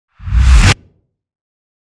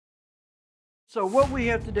So what we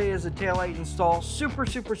have today is a taillight install. Super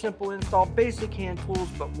simple install, basic hand tools,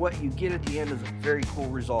 but what you get at the end is a very cool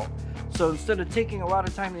result. So instead of taking a lot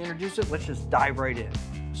of time to introduce it, let's just dive right in.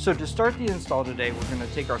 So to start the install today, we're gonna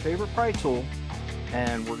take our favorite pry tool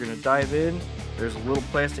and we're gonna dive in. There's a little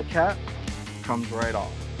plastic cap, comes right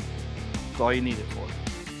off. That's all you need it for.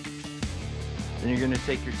 Then you're gonna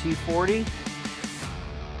take your T40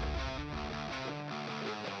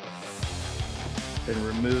 and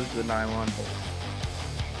remove the nylon bolt.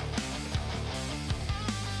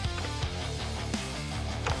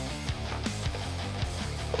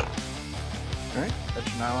 All right, that's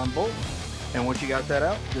your nylon bolt. And once you got that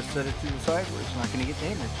out, just set it to the side where it's not going to get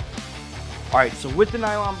damaged. All right, so with the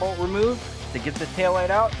nylon bolt removed, to get the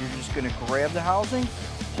taillight out, you're just going to grab the housing,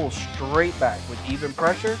 pull straight back with even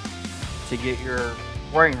pressure to get your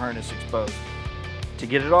wiring harness exposed. To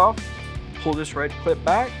get it off, pull this red clip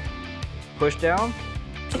back, push down,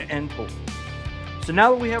 and pull. So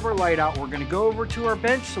now that we have our light out, we're going to go over to our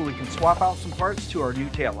bench so we can swap out some parts to our new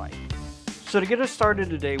taillight. So to get us started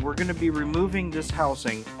today, we're going to be removing this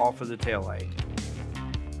housing off of the taillight.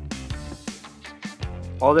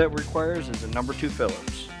 All that requires is a number 2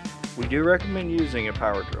 Phillips. We do recommend using a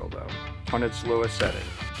power drill though, on its lowest setting.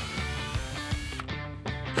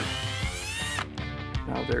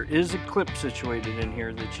 Now there is a clip situated in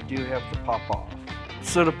here that you do have to pop off.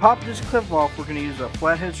 So to pop this clip off, we're going to use a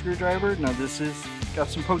flathead screwdriver. Now this is got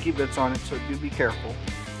some pokey bits on it, so do be careful.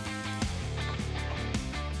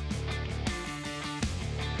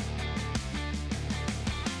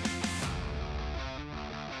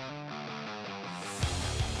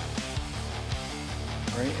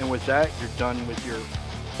 Alright, and with that, you're done with your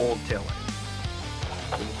old taillight.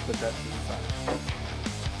 So just put that to the side.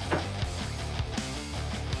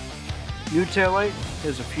 New taillight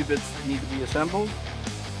has a few bits that need to be assembled.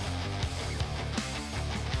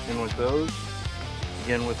 And with those,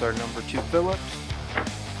 again with our number 2 Phillips,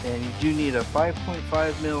 and you do need a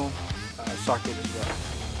 5.5 mil socket as well.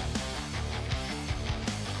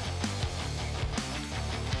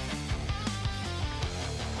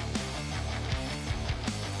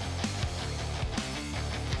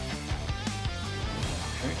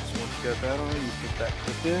 Alright, so once you got that on, you put that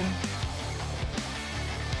clip in.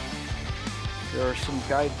 There are some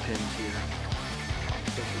guide pins here.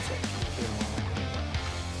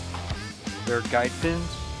 There are guide pins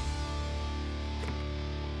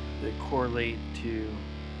that correlate to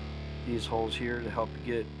these holes here to help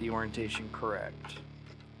you get the orientation correct.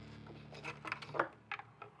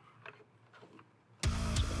 So,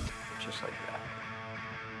 just like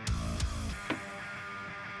that.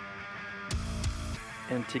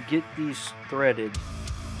 And to get these threaded,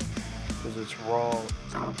 because it's raw,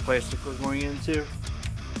 it's not plastic we're going into,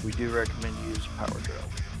 we do recommend you use a power drill.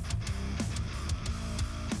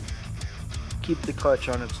 Keep the clutch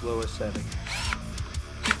on its lowest setting.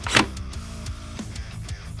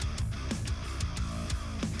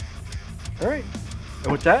 Alright,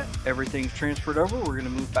 and with that, everything's transferred over. We're going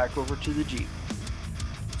to move back over to the Jeep.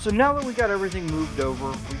 So now that we got everything moved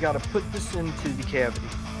over, we got to put this into the cavity.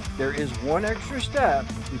 There is one extra step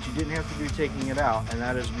that you didn't have to do taking it out, and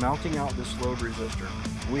that is mounting out this load resistor.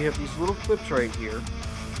 We have these little clips right here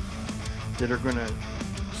that are going to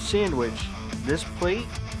sandwich this plate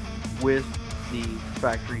with the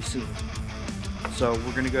factory seam. So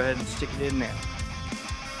we're going to go ahead and stick it in now.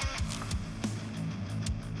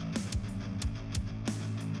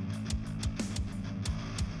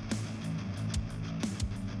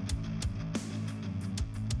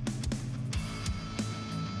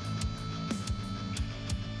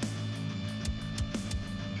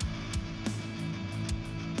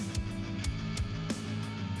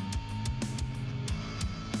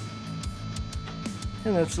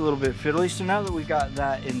 And that's a little bit fiddly. So now that we've got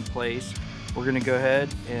that in place, we're going to go ahead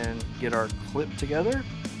and get our clip together.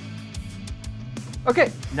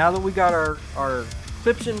 Okay, now that we got our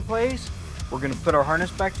clips in place, we're going to put our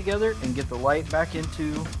harness back together and get the light back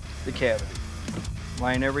into the cavity.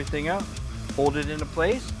 Line everything up, hold it into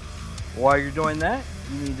place. While you're doing that,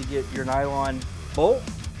 you need to get your nylon bolt,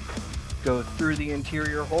 go through the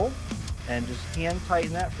interior hole, and just hand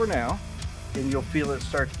tighten that for now. And you'll feel it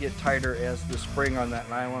start to get tighter as the spring on that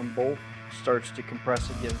nylon bolt starts to compress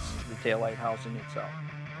against the taillight housing itself.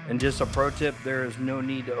 And just a pro tip, there is no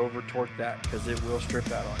need to over torque that because it will strip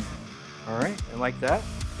that on you. Alright, and like that,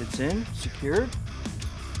 it's in, secured.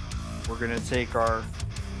 We're going to take our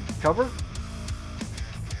cover,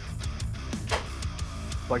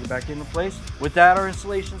 plug it back into place. With that, our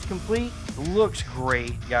installation is complete. It looks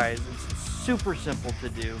great, guys. It's super simple to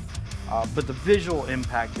do. But the visual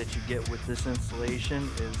impact that you get with this installation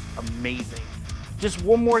is amazing. just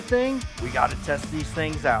one more thing, we gotta test these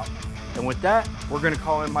things out. And with that, we're gonna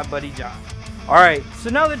call in my buddy John. All right, so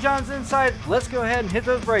now that John's inside, let's go ahead and hit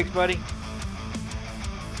those brakes, buddy.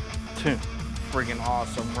 Friggin'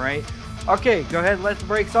 awesome, right? Okay, go ahead and let the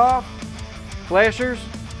brakes off. Flashers.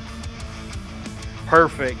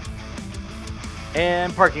 Perfect.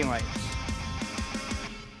 And parking lights.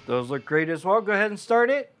 Those look great as well. Go ahead and start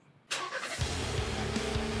it.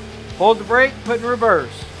 Hold the brake, put in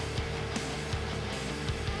reverse.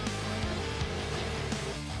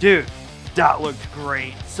 Dude, that looked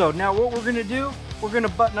great. So now what we're gonna do, we're gonna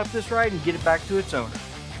button up this ride and get it back to its owner.